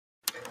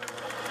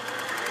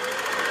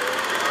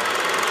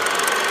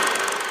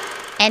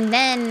And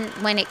then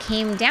when it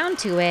came down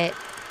to it,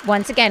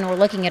 once again, we're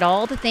looking at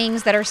all the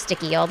things that are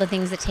sticky, all the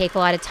things that take a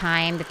lot of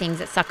time, the things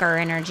that suck our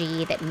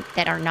energy,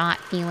 that are not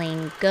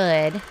feeling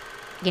good,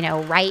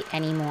 right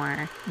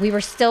anymore. We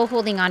were still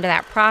holding on to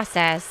that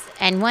process.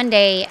 And one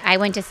day I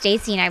went to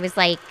Stacy and I was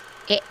like,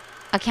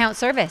 account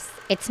service,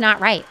 it's not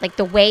right. Like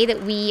the way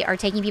that we are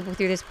taking people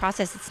through this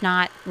process, it's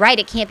not right.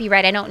 It can't be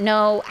right. I don't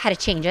know how to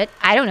change it.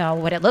 I don't know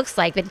what it looks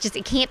like, but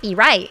it can't be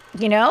right,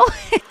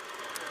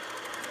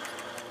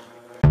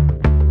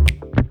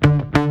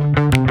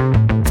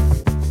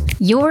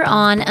 You're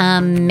on a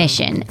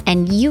mission,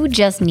 and you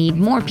just need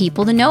more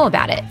people to know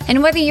about it.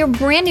 And whether you're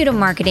brand new to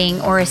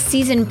marketing or a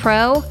seasoned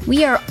pro,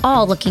 we are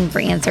all looking for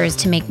answers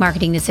to make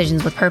marketing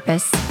decisions with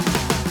purpose.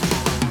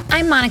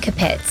 I'm Monica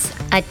Pitts,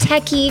 a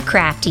techie,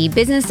 crafty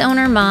business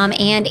owner, mom,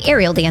 and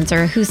aerial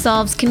dancer who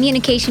solves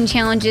communication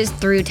challenges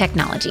through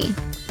technology.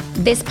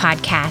 This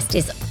podcast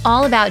is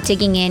all about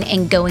digging in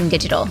and going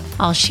digital.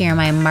 I'll share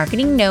my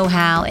marketing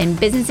know-how and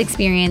business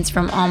experience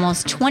from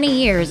almost 20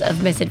 years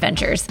of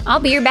misadventures.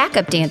 I'll be your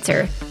backup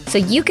dancer, so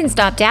you can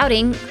stop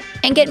doubting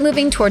and get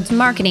moving towards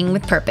marketing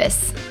with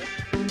purpose.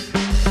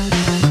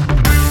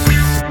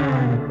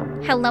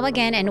 Hello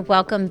again, and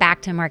welcome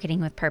back to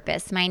Marketing with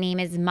Purpose. My name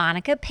is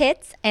Monica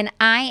Pitts, and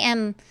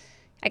I'm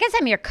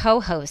your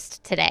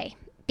co-host today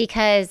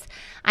because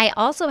I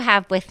also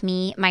have with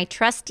me my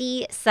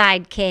trusty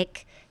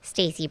sidekick,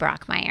 Stacy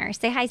Brockmeyer.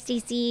 Say hi,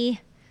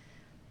 Stacy.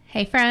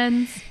 Hey,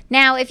 friends.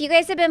 Now, if you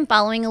guys have been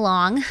following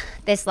along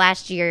this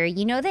last year,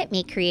 you know that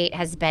Make Create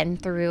has been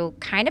through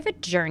kind of a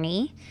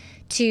journey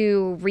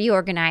to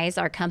reorganize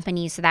our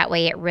company so that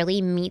way it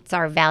really meets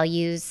our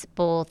values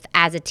both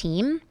as a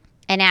team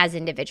and as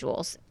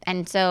individuals.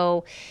 And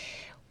so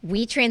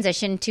we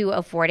transitioned to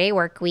a 4-day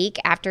work week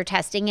after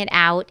testing it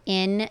out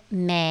in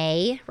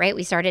May, right?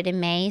 We started in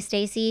May,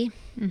 Stacy.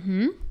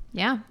 Mm-hmm.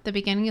 Yeah, the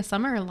beginning of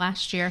summer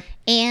last year,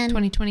 and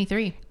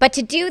 2023. But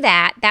to do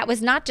that was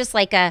not just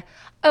like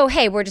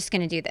hey, we're just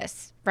going to do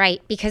this,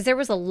 right? Because there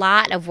was a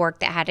lot of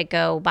work that had to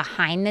go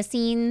behind the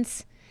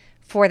scenes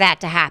for that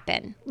to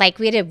happen. Like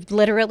we had to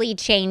literally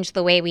change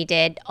the way we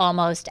did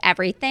almost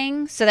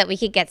everything so that we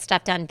could get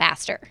stuff done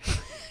faster.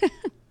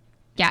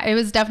 Yeah, it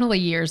was definitely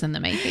years in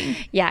the making.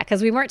 Yeah,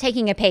 because we weren't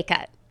taking a pay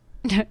cut.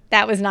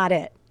 That was not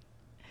it.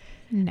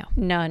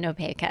 No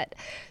pay cut.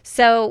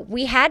 So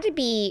we had to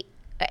be...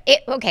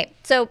 Okay,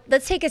 so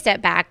let's take a step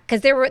back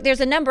because there's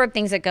a number of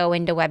things that go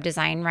into web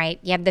design, right?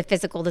 You have the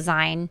physical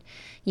design,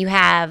 you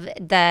have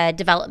the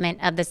development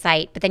of the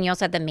site, but then you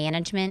also have the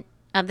management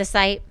of the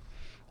site.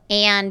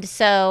 And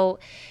so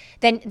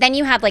then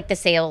you have like the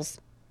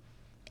sales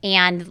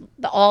and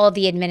all of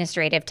the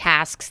administrative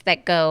tasks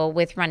that go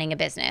with running a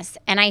business.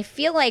 And I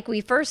feel like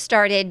we first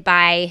started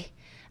by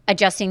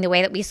adjusting the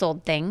way that we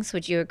sold things.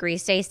 Would you agree,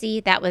 Stacy?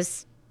 That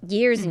was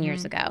years and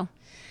years ago.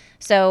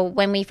 So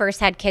when we first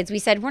had kids, we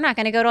said, we're not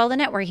going to go to all the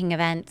networking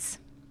events.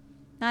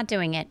 Not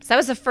doing it. So that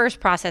was the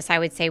first process I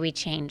would say we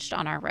changed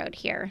on our road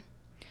here.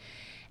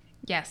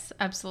 Yes,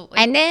 absolutely.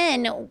 And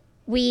then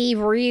we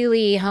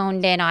really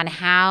honed in on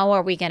how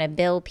are we going to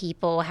bill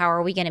people? How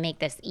are we going to make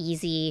this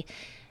easy,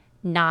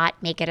 not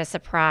make it a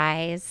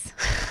surprise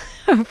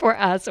for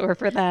us or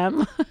for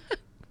them?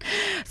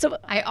 So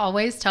I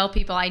always tell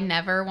people I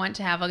never want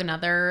to have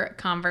another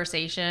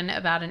conversation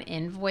about an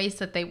invoice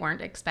that they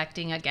weren't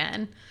expecting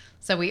again.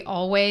 So we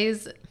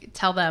always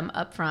tell them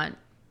up front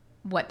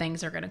what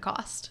things are going to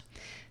cost.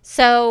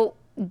 So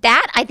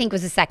that I think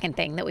was the second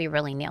thing that we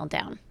really nailed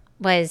down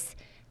was,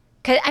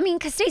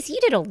 because Stacey, you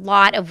did a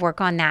lot of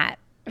work on that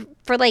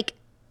for like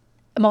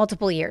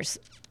multiple years,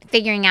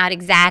 figuring out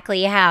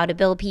exactly how to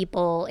bill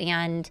people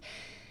and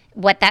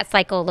what that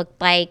cycle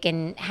looked like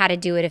and how to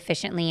do it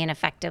efficiently and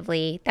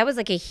effectively. That was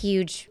like a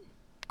huge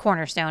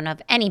cornerstone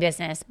of any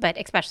business, but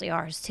especially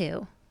ours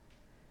too.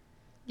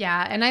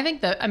 Yeah, and I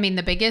think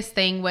the biggest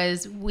thing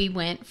was we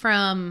went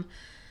from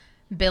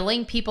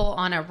billing people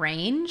on a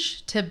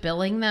range to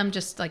billing them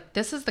just like,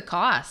 this is the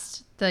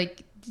cost.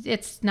 Like,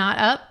 it's not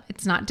up,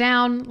 it's not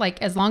down.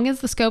 Like, as long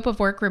as the scope of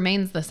work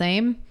remains the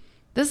same,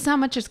 this is how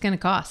much it's going to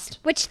cost.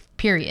 Which,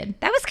 period.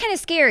 That was kind of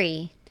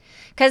scary.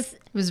 It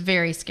was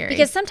very scary.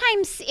 Because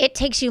sometimes it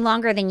takes you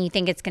longer than you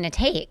think it's going to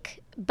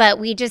take. But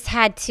we just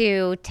had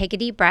to take a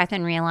deep breath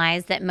and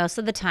realize that most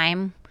of the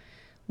time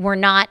we're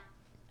not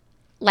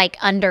like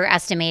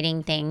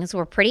underestimating things.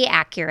 We're pretty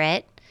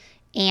accurate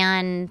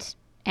and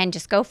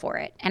just go for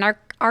it. And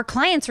our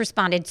clients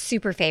responded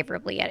super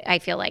favorably, I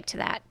feel like, to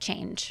that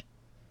change.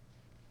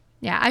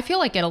 Yeah, I feel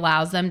like it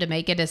allows them to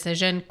make a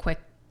decision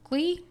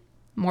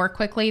more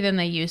quickly than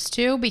they used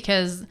to,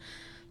 because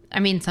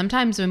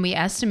sometimes when we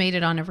estimate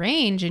it on a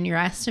range and you're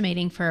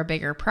estimating for a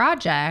bigger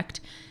project,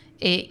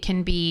 it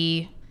can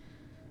be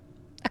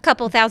a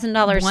couple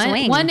 $1,000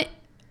 swing.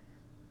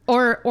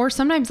 Or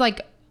sometimes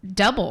like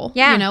double.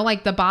 Yeah.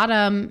 Like the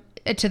bottom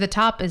to the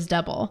top is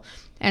double.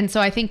 And so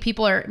I think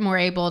people are more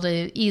able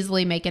to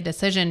easily make a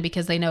decision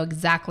because they know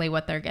exactly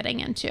what they're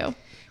getting into.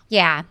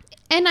 Yeah.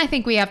 And I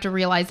think we have to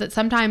realize that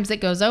sometimes it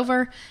goes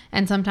over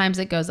and sometimes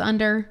it goes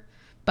under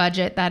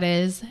budget, that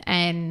is.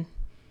 And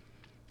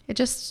it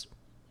just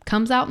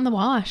comes out in the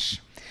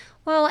wash.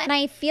 Well, and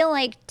I feel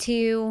like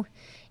too,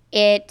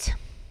 it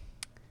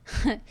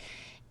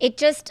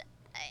just,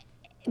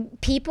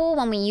 people,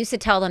 when we used to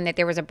tell them that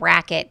there was a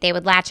bracket, they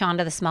would latch on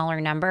to the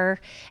smaller number.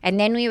 And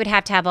then we would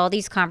have to have all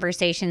these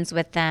conversations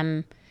with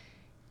them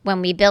when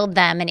we billed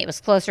them, and it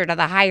was closer to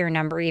the higher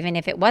number, even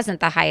if it wasn't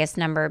the highest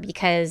number,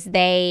 because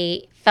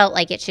they felt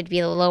like it should be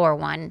the lower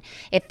one.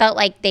 It felt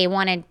like they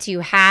wanted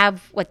to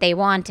have what they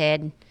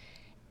wanted,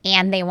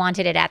 and they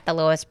wanted it at the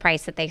lowest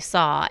price that they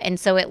saw. And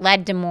so it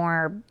led to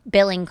more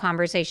billing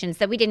conversations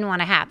that we didn't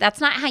want to have.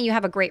 That's not how you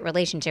have a great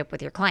relationship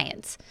with your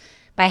clients,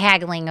 by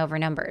haggling over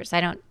numbers.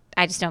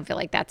 I just don't feel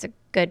like that's a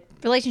good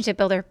relationship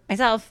builder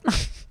myself.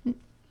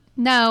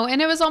 No,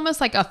 and it was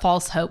almost like a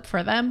false hope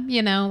for them,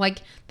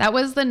 like that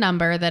was the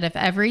number that if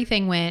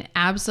everything went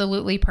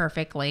absolutely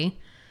perfectly,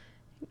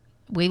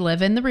 we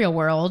live in the real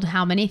world,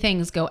 how many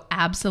things go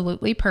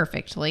absolutely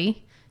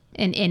perfectly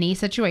in any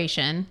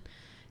situation,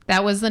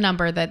 that was the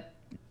number that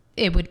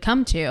it would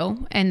come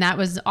to, and that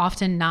was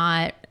often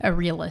not a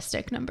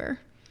realistic number.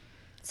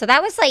 So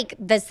that was like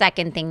the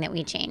second thing that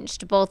we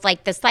changed, both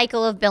like the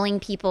cycle of billing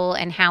people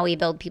and how we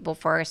build people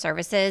for our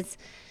services.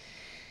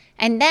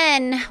 And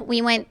then we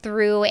went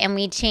through and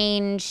we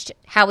changed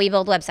how we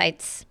build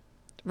websites.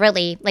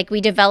 Really, like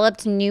we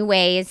developed new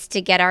ways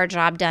to get our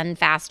job done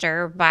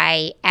faster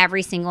by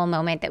every single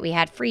moment that we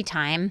had free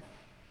time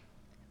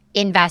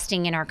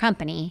investing in our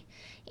company.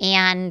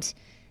 And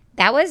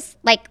that was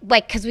like,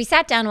 because we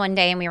sat down one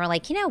day and we were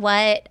like, you know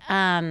what?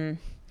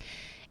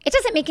 It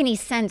doesn't make any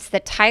sense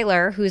that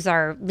Tyler, who's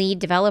our lead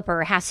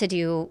developer, has to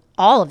do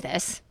all of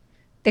this.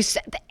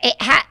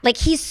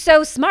 He's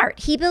so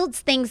smart. He builds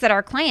things that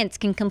our clients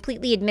can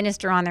completely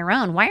administer on their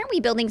own. Why aren't we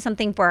building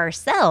something for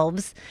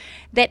ourselves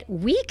that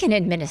we can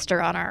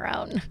administer on our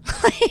own?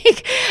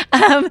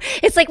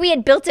 It's like we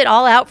had built it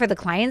all out for the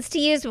clients to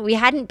use, but we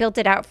hadn't built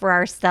it out for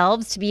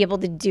ourselves to be able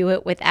to do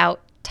it without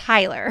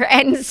Tyler.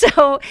 And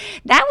so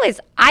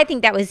I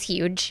think that was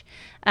huge.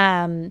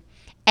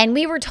 And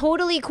we were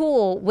totally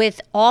cool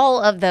with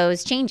all of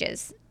those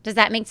changes. Does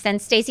that make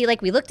sense, Stacey?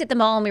 Like we looked at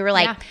them all and we were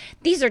like,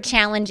 These are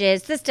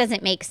challenges. This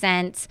doesn't make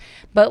sense.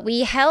 But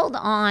we held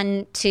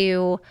on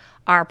to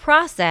our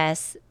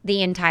process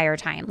the entire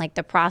time, like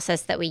the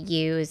process that we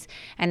use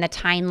and the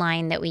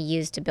timeline that we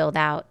use to build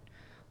out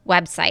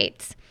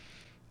websites.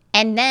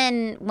 And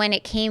then when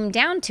it came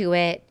down to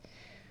it,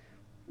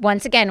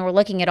 once again, we're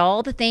looking at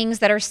all the things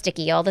that are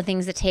sticky, all the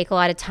things that take a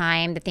lot of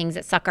time, the things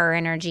that suck our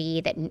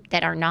energy,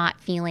 that are not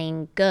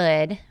feeling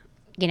good,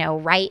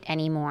 right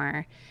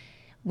anymore.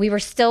 We were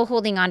still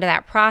holding on to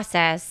that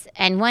process.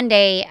 And one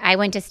day I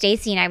went to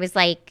Stacey and I was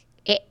like,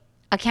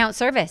 account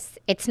service,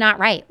 it's not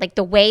right. Like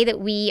the way that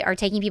we are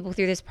taking people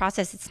through this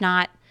process, it's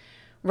not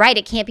right.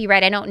 It can't be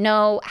right. I don't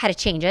know how to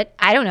change it.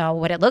 I don't know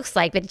what it looks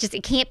like, but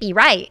it can't be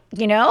right,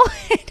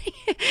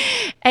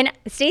 And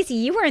Stacey,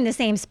 you were in the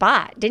same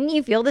spot. Didn't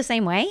you feel the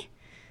same way?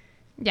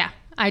 Yeah,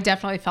 I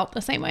definitely felt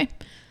the same way.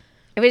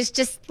 It was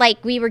just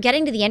like we were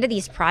getting to the end of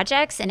these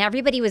projects and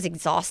everybody was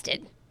exhausted.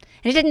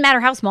 And it didn't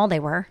matter how small they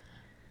were.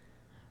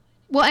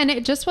 Well, and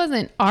it just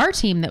wasn't our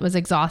team that was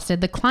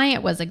exhausted. The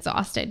client was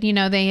exhausted.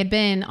 They had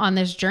been on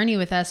this journey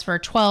with us for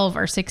 12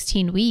 or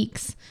 16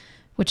 weeks,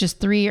 which is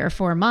 3 or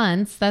 4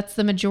 months. That's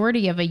the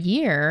majority of a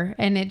year.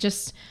 And it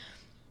just,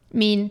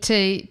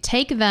 to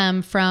take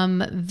them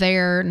from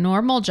their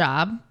normal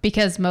job,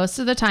 because most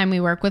of the time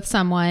we work with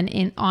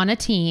someone on a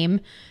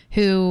team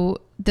who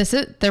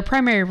their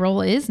primary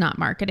role is not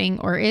marketing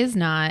or is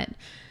not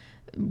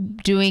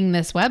doing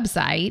this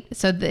website.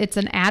 So it's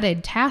an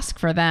added task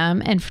for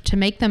them, and to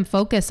make them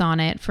focus on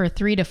it for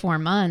 3 to 4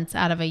 months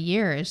out of a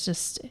year is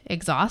just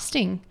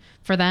exhausting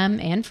for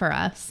them and for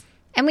us.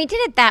 And we did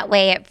it that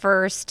way at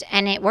first,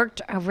 and it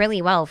worked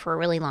really well for a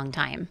really long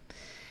time,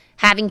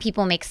 having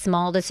people make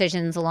small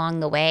decisions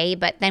along the way.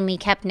 But then we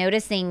kept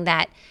noticing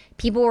that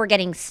people were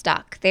getting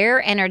stuck.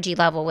 Their energy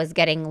level was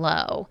getting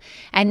low,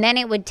 and then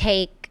it would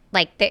take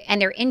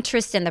and their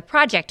interest in the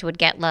project would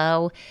get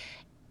low.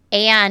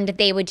 And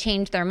they would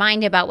change their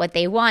mind about what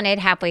they wanted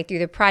halfway through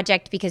the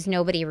project because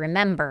nobody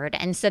remembered.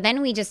 And so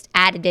then we just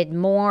added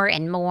more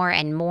and more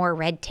and more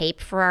red tape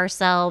for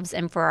ourselves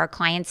and for our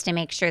clients to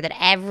make sure that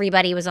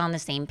everybody was on the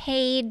same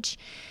page.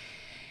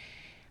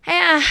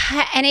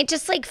 And it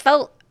just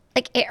felt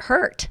like it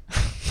hurt.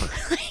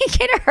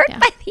 It hurt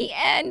by the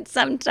end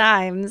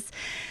sometimes.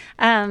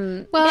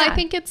 I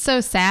think it's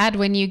so sad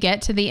when you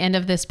get to the end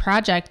of this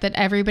project that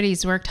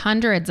everybody's worked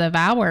hundreds of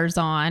hours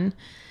on,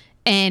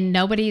 and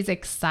nobody's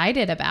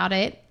excited about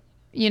it.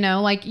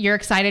 You're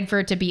excited for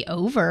it to be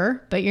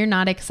over, but you're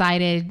not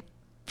excited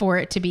for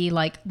it to be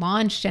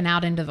launched and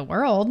out into the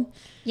world.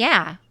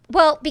 Yeah.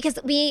 Well, because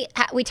we've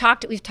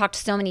talked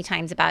so many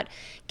times about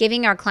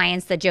giving our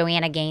clients the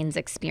Joanna Gaines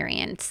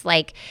experience,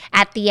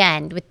 at the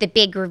end with the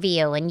big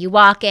reveal, and you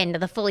walk into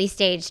the fully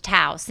staged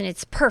house and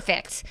it's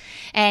perfect,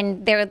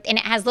 and it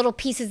has little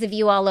pieces of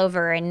you all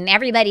over, and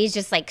everybody's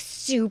just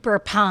super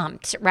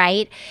pumped,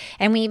 right?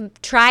 And we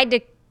tried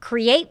to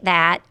create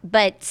that,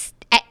 but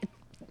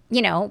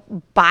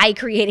by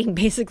creating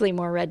basically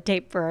more red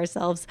tape for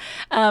ourselves.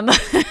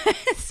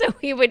 So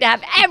we would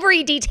have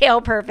every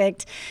detail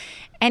perfect.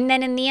 And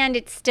then in the end,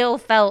 it still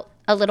felt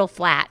a little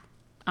flat,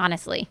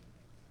 honestly.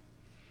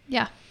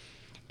 Yeah.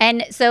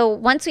 And so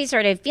once we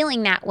started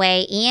feeling that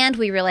way and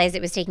we realized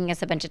it was taking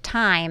us a bunch of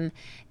time,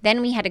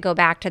 then we had to go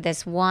back to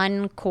this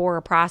one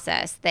core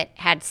process that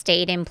had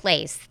stayed in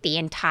place the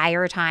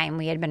entire time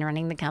we had been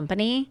running the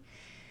company.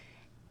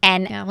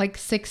 And like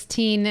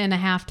 16 and a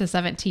half to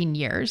 17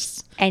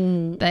 years.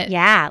 And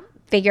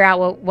figure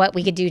out what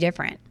we could do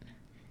different.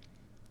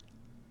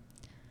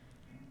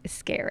 It's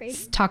scary.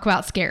 Talk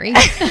about scary.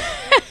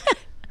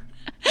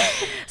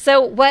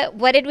 So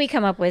what did we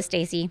come up with,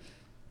 Stacy?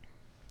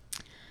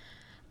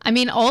 I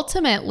mean,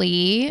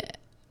 ultimately,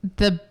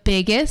 the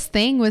biggest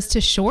thing was to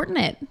shorten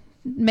it,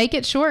 make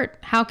it short.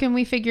 How can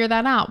we figure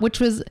that out? Which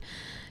was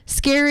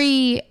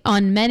scary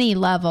on many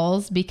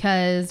levels,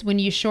 because when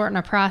you shorten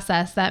a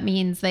process, that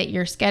means that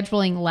you're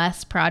scheduling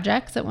less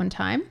projects at one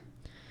time.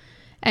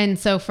 And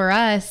so for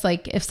us,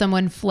 like if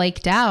someone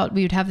flaked out,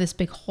 we would have this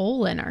big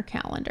hole in our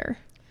calendar.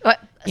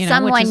 Which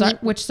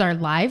is our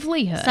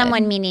livelihood.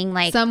 Someone meaning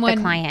the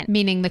client.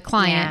 Meaning the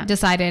client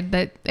decided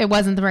that it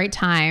wasn't the right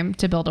time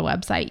to build a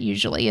website.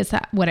 Usually is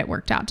that what it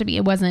worked out to be.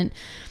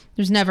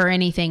 There's never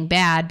anything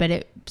bad,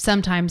 but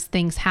sometimes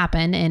things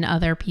happen in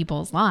other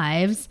people's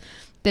lives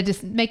that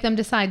just make them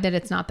decide that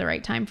it's not the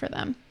right time for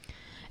them.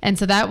 And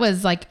so that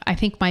was I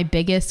think my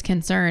biggest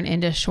concern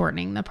into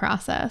shortening the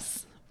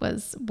process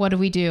was, what do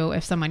we do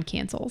if someone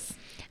cancels?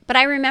 But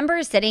I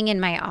remember sitting in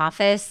my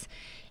office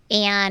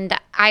and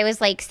I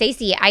was like,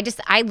 Stacy,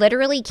 I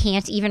literally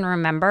can't even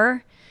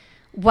remember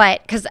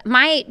because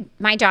my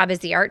job as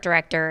the art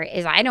director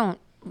is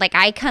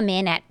I come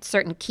in at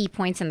certain key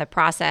points in the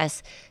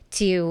process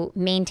to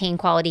maintain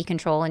quality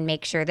control and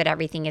make sure that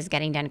everything is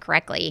getting done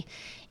correctly.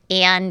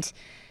 And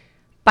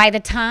by the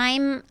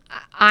time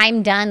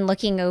I'm done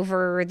looking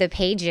over the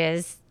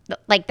pages,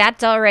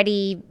 that's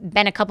already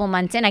been a couple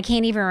months in. I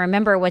can't even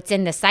remember what's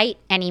in the site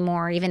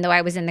anymore, even though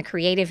I was in the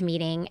creative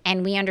meeting.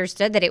 And we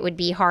understood that it would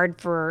be hard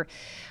for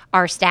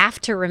our staff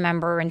to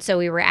remember. And so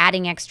we were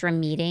adding extra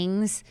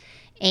meetings,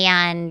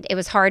 and it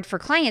was hard for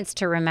clients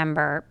to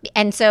remember.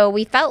 And so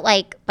we felt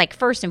like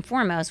first and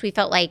foremost, we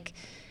felt like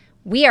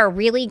we are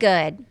really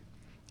good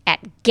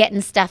at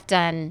getting stuff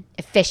done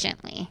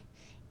efficiently.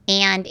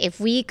 And if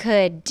we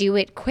could do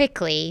it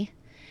quickly,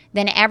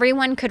 then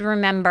everyone could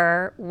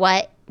remember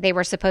what they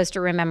were supposed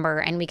to remember,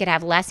 and we could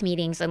have less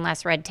meetings and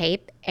less red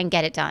tape and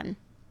get it done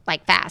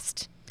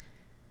fast.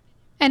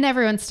 And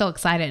everyone's still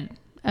excited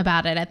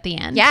about it at the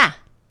end. Yeah.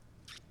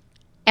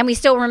 And we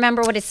still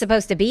remember what it's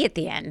supposed to be at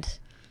the end.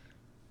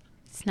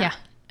 It's not.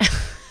 Yeah.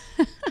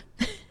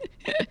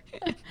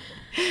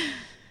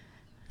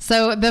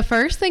 So the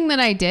first thing that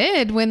I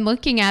did when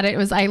looking at it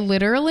was I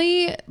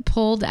literally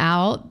pulled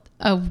out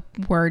a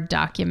Word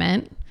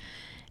document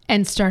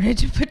and started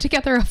to put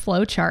together a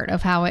flow chart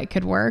of how it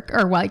could work,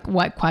 or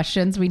what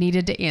questions we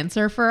needed to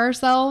answer for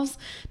ourselves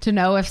to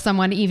know if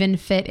someone even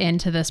fit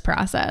into this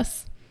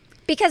process.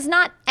 Because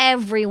not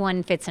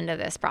everyone fits into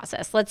this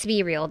process. Let's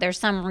be real. There's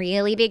some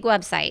really big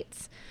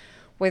websites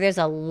where there's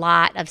a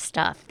lot of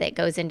stuff that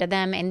goes into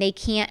them, and they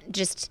can't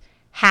just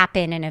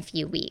happen in a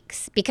few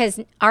weeks,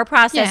 because our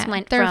process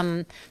went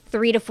from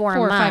 3 to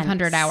 4 months.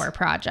 500-hour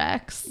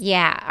projects.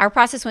 Yeah. Our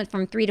process went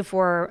from 3 to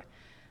 4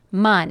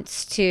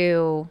 months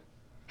to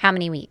how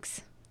many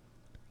weeks?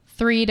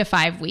 3 to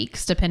 5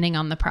 weeks, depending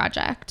on the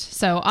project.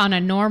 So on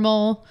a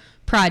normal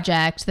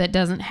project that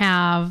doesn't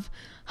have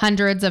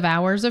hundreds of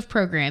hours of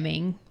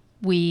programming,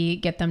 we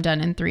get them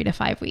done in 3 to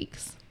 5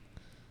 weeks.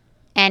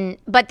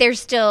 But there's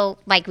still,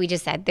 like we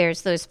just said,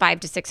 there's those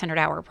 500 to 600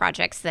 hour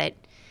projects that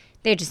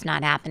they're just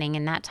not happening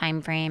in that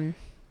time frame.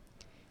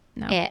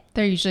 No,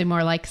 they're usually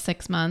more like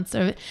 6 months.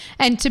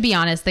 And to be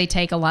honest, they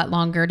take a lot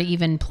longer to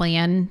even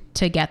plan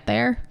to get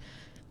there.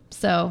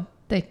 So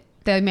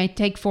they may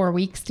take 4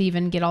 weeks to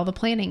even get all the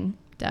planning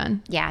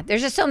done. Yeah,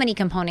 there's just so many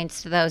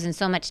components to those and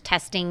so much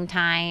testing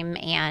time.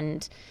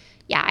 And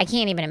yeah, I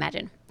can't even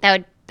imagine.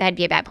 That'd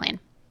be a bad plan.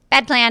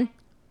 Bad plan.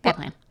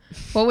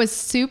 What was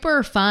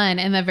super fun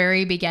in the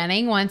very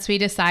beginning, once we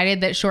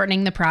decided that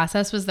shortening the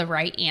process was the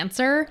right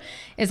answer,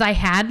 is I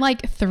had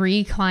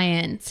 3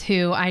 clients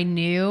who I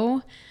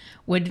knew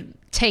would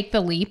take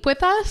the leap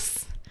with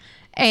us.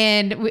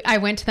 And I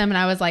went to them and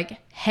I was like,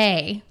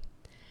 hey,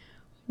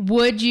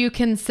 would you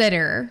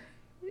consider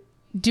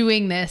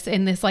doing this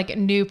in this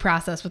new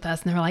process with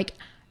us? And they were like,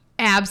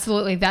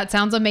 absolutely. That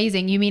sounds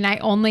amazing. You mean I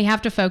only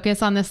have to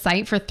focus on the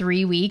site for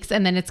 3 weeks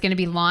and then it's going to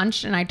be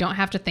launched and I don't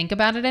have to think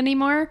about it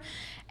anymore?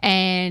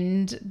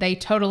 And they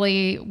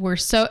totally were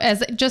just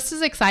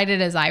as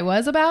excited as I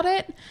was about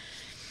it.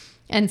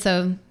 And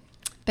so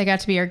they got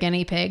to be our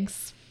guinea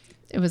pigs.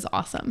 It was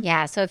awesome.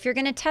 Yeah. So if you're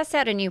going to test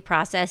out a new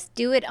process,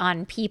 do it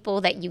on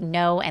people that you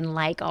know and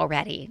like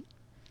already.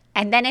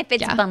 And then if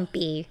it's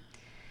bumpy,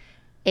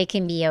 it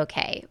can be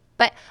okay.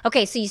 But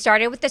okay, so you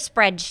started with the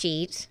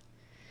spreadsheet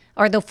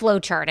or the flow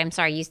chart. I'm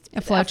sorry,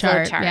 a flow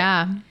chart.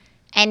 Yeah.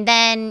 And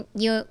then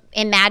you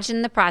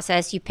imagine the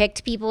process. You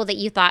picked people that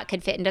you thought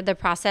could fit into the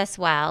process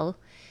well.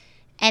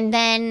 And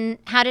then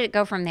how did it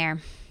go from there?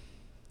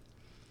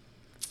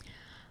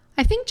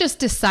 I think just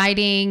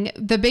deciding,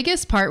 the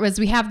biggest part was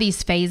we have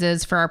these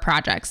phases for our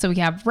projects. So we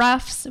have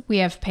roughs, we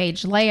have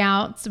page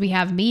layouts, we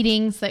have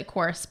meetings that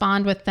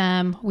correspond with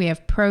them, we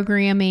have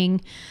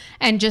programming,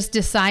 and just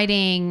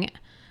deciding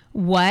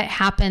what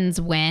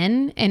happens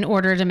when in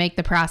order to make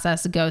the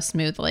process go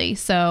smoothly.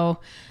 So,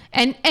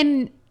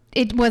 and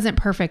it wasn't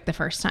perfect the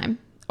first time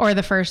or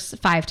the first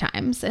 5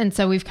 times. And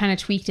so we've kind of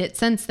tweaked it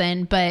since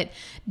then, but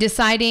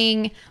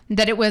deciding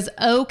that it was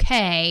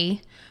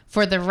okay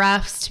for the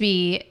roughs to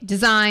be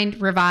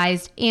designed,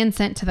 revised, and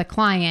sent to the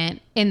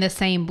client in the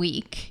same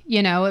week.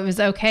 You know, it was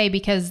okay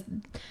because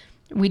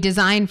we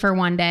design for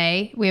one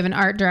day. We have an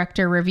art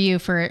director review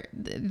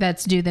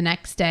that's due the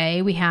next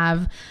day. We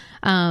have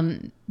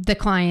the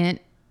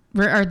client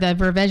or the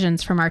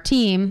revisions from our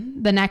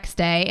team the next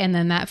day. And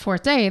then that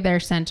 4th day, they're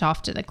sent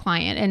off to the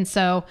client. And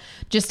so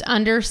just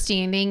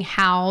understanding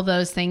how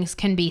those things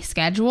can be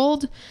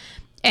scheduled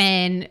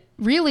and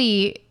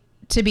really,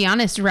 to be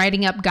honest,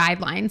 writing up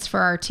guidelines for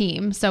our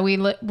team. So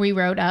we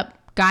wrote up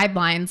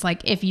guidelines,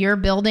 like if you're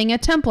building a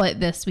template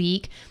this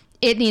week,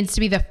 it needs to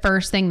be the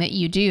first thing that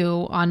you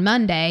do on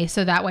Monday.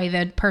 So that way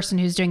the person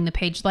who's doing the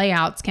page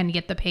layouts can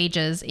get the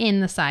pages in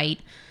the site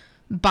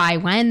by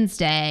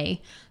Wednesday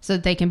so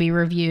that they can be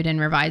reviewed and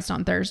revised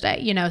on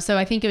Thursday. You know, so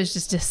I think it was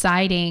just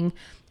deciding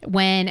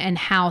when and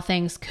how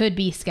things could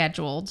be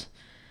scheduled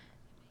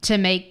to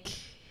make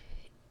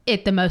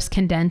it the most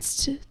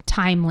condensed,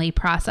 timely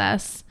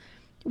process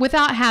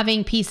without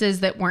having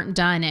pieces that weren't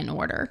done in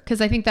order. Because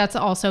I think that's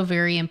also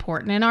very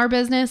important in our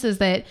business, is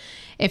that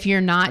if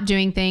you're not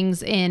doing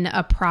things in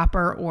a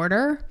proper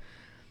order,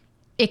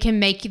 it can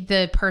make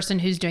the person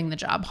who's doing the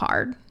job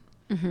hard.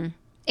 Mm-hmm.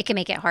 It can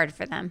make it hard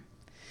for them.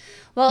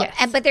 Well,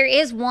 Yes. But there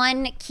is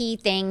one key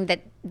thing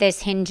that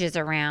this hinges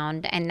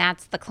around, and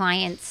that's the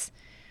clients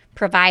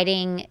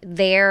providing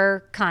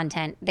their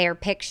content, their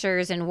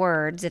pictures and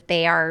words. If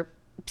they are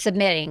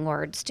submitting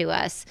words to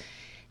us,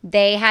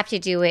 they have to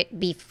do it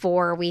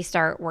before we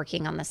start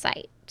working on the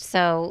site.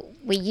 So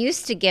we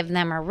used to give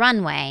them a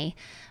runway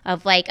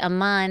of like a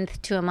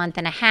month to a month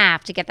and a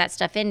half to get that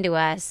stuff into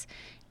us.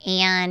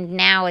 And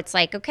now it's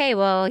like, okay,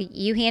 well,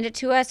 you hand it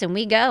to us and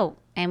we go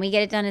and we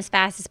get it done as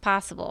fast as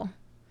possible.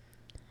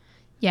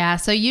 Yeah,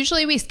 so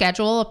usually we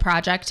schedule a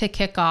project to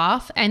kick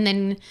off, and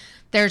then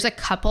there's a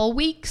couple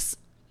weeks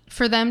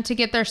for them to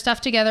get their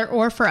stuff together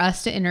or for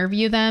us to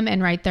interview them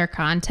and write their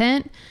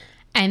content.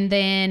 And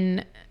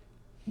then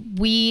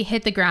we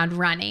hit the ground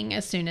running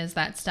as soon as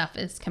that stuff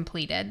is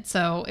completed.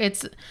 So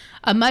it's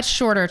a much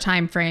shorter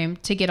time frame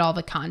to get all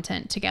the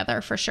content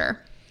together for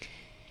sure.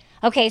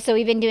 Okay, so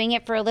we've been doing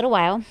it for a little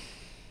while.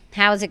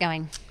 How is it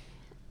going?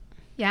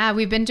 Yeah,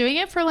 we've been doing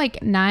it for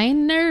like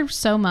 9 or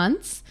so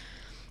months.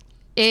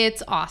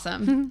 It's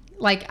awesome.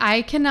 Like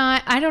I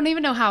don't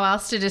even know how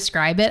else to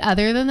describe it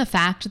other than the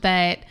fact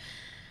that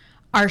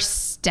our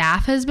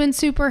staff has been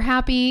super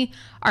happy.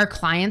 Our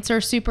clients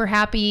are super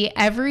happy.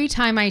 Every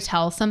time I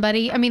tell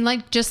somebody, I mean,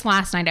 like just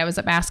last night I was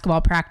at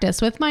basketball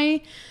practice with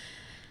my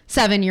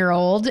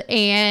 7-year-old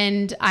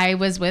and I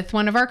was with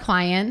one of our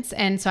clients.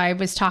 And so I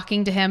was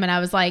talking to him and I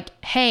was like,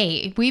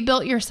 hey, we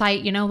built your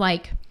site, you know,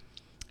 like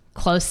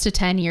close to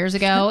 10 years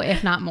ago,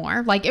 if not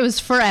more. Like it was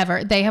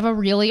forever. They have a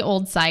really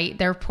old site.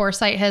 Their poor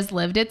site has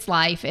lived its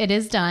life. It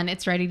is done.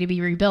 It's ready to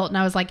be rebuilt. And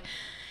I was like,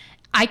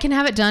 I can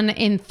have it done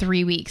in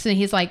 3 weeks. And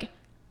he's like,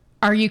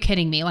 are you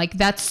kidding me? Like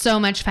that's so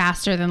much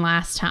faster than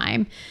last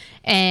time.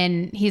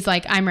 And he's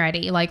like, I'm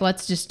ready. Like,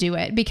 let's just do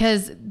it,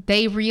 because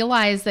they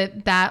realize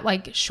that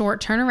like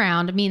short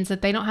turnaround means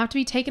that they don't have to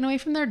be taken away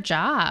from their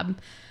job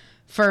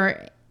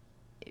for,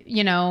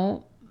 you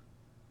know,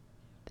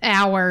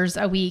 hours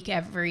a week,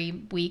 every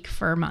week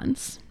for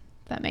months.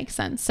 If that makes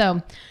sense.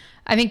 So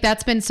I think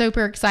that's been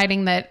super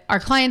exciting that our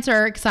clients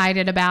are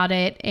excited about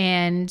it.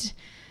 And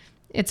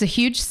it's a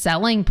huge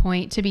selling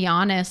point, to be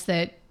honest,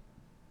 that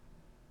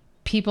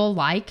people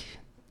like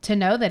to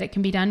know that it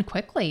can be done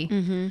quickly.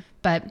 Mm-hmm.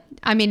 But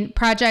I mean,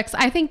 projects,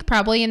 I think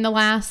probably in the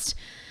last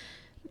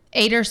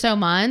 8 or so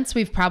months,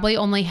 we've probably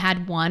only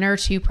had 1 or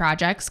 2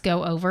 projects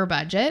go over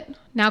budget.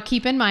 Now,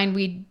 keep in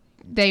mind,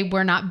 they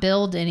were not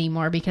billed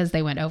anymore because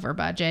they went over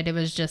budget. It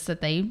was just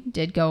that they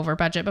did go over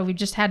budget, but we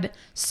just had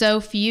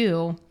so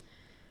few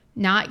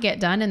not get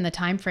done in the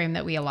time frame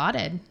that we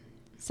allotted.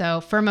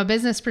 So from a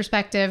business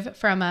perspective,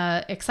 from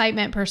a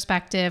excitement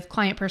perspective,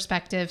 client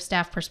perspective,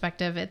 staff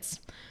perspective, it's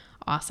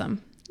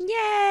awesome.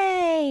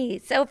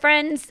 Yay! So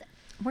friends,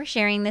 we're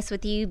sharing this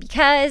with you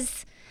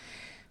because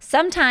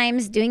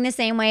sometimes doing the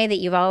same way that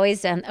you've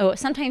always done,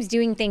 sometimes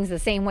doing things the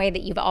same way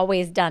that you've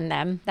always done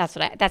them,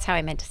 that's how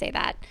I meant to say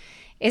that,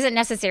 isn't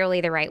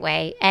necessarily the right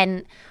way.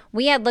 And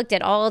we had looked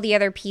at all the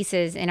other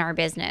pieces in our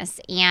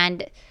business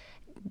and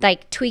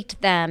like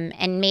tweaked them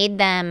and made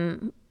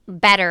them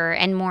better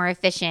and more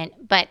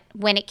efficient. But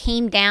when it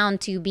came down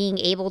to being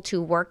able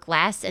to work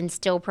less and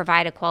still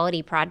provide a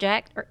quality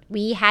project,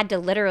 we had to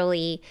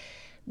literally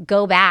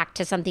go back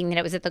to something that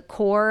it was at the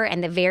core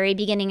and the very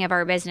beginning of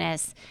our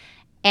business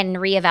and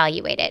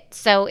reevaluate it.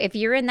 So if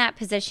you're in that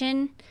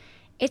position,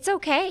 it's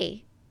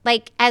okay.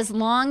 Like, as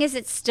long as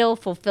it still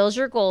fulfills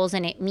your goals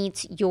and it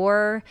meets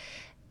your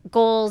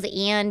goals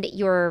and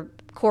your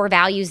core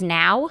values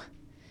now,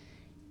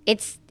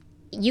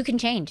 you can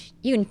change.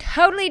 You can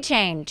totally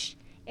change.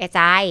 It's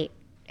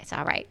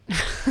all right.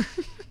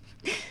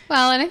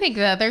 Well, and I think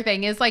the other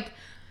thing is, like,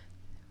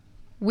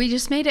 we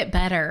just made it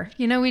better.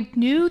 You know, we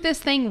knew this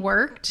thing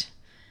worked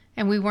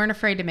and we weren't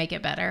afraid to make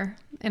it better.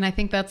 And I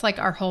think that's like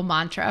our whole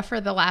mantra for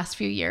the last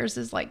few years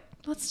is like,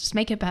 let's just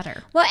make it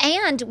better. Well,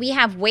 and we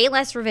have way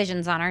less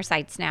revisions on our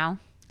sites now.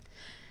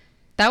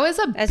 That was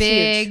that's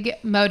big huge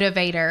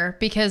motivator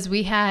because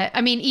we had, I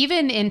mean,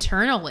 even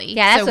internally.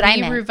 Yeah, that's what I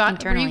meant,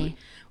 internally.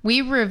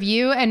 We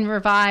review and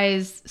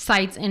revise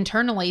sites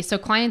internally. So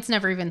clients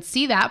never even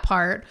see that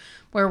part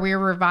where we're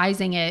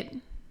revising it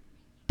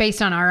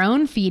based on our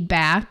own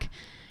feedback.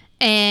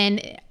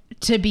 And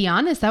to be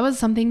honest, that was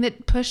something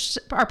that pushed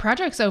our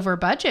projects over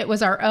budget,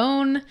 was our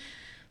own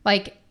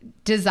like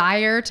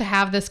desire to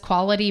have this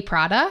quality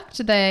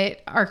product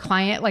that our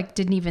client like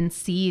didn't even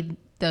see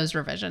those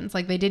revisions.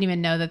 Like they didn't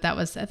even know that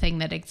was a thing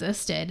that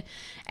existed.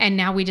 And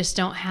now we just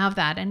don't have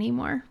that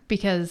anymore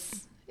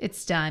because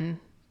it's done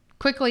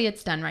quickly.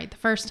 It's done right the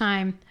first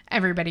time.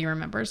 Everybody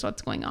remembers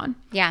what's going on.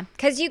 Yeah,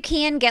 because you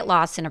can get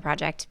lost in a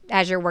project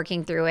as you're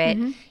working through it.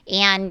 Mm-hmm.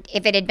 And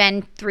if it had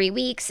been 3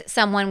 weeks,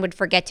 someone would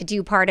forget to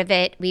do part of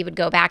it. We would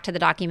go back to the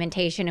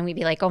documentation and we'd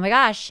be like, oh my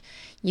gosh,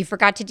 you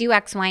forgot to do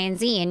X, Y, and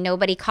Z, and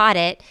nobody caught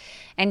it.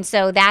 And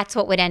so that's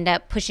what would end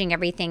up pushing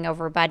everything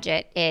over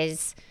budget,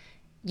 is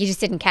you just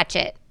didn't catch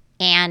it.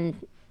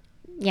 And,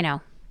 you know,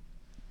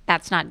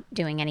 that's not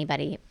doing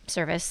anybody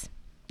service.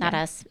 Not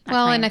us. Not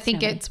well, clients, and I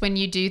think nobody. It's when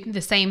you do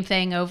the same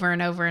thing over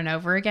and over and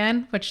over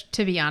again, which,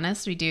 to be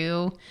honest, we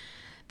do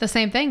the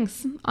same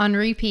things on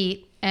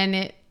repeat.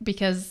 And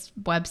because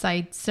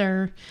websites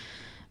are,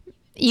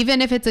 even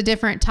if it's a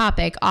different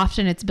topic,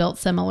 often it's built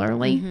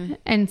similarly. Mm-hmm.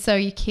 And so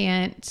you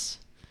can't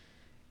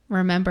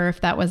remember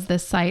if that was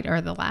this site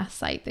or the last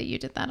site that you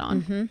did that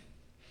on. Mm-hmm.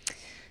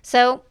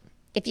 So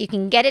if you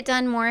can get it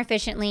done more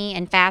efficiently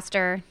and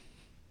faster,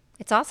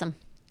 it's awesome.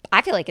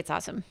 I feel like it's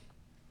awesome.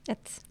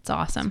 It's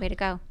awesome. That's the way to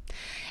go.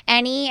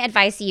 Any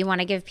advice you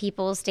want to give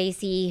people,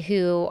 Stacy,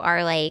 who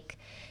are like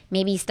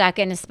maybe stuck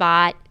in a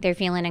spot, they're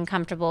feeling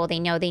uncomfortable, they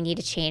know they need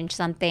to change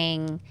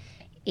something,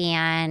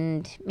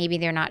 and maybe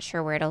they're not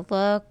sure where to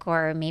look,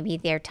 or maybe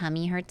their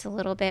tummy hurts a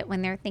little bit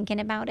when they're thinking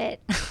about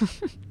it?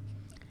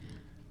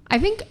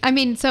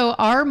 So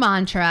our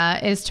mantra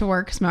is to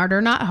work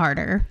smarter, not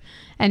harder.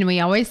 And we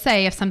always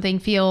say if something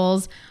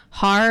feels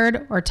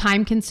hard or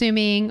time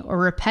consuming or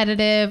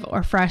repetitive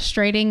or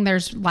frustrating,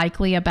 there's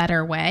likely a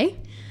better way.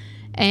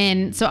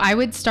 And so I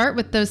would start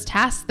with those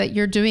tasks that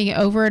you're doing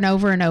over and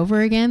over and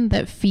over again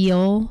that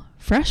feel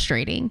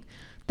frustrating,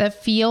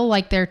 that feel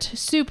like they're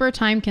super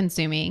time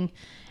consuming,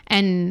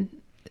 and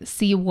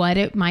see what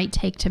it might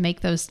take to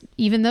make those,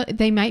 even though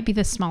they might be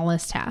the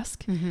smallest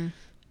task, mm-hmm.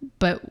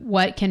 but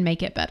what can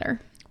make it better.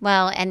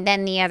 Well, and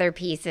then the other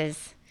piece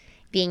is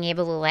being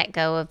able to let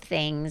go of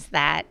things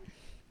that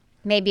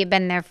maybe have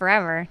been there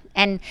forever.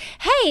 And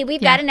hey, we've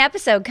got an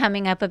episode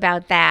coming up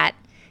about that.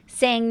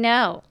 Saying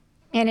no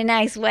in a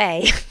nice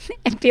way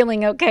and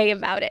feeling okay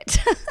about it.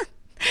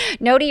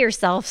 No to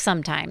yourself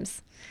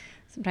sometimes.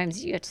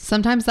 Sometimes you have to.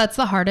 Sometimes that's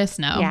the hardest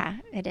no. Yeah,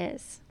 it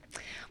is.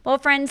 Well,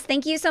 friends,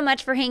 thank you so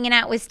much for hanging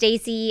out with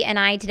Stacy and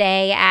I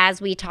today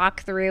as we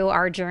talk through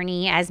our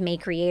journey as May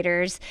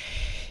creators.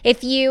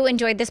 If you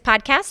enjoyed this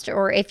podcast,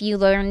 or if you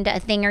learned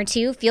a thing or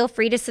two, feel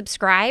free to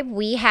subscribe.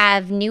 We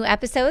have new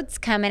episodes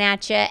coming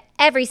at you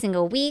every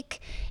single week,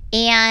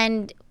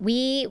 and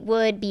we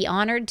would be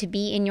honored to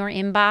be in your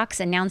inbox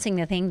announcing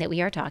the thing that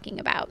we are talking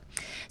about.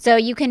 So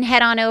you can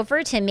head on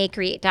over to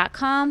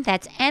mayecreate.com.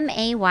 That's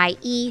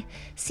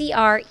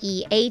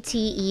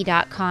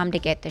MAYECREATE.com to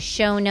get the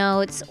show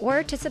notes,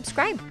 or to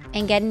subscribe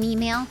and get an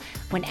email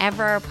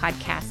whenever our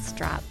podcasts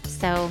drop.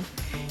 So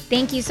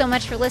thank you so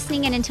much for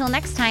listening, and until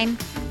next time,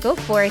 go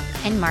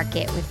forth and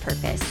market with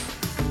purpose.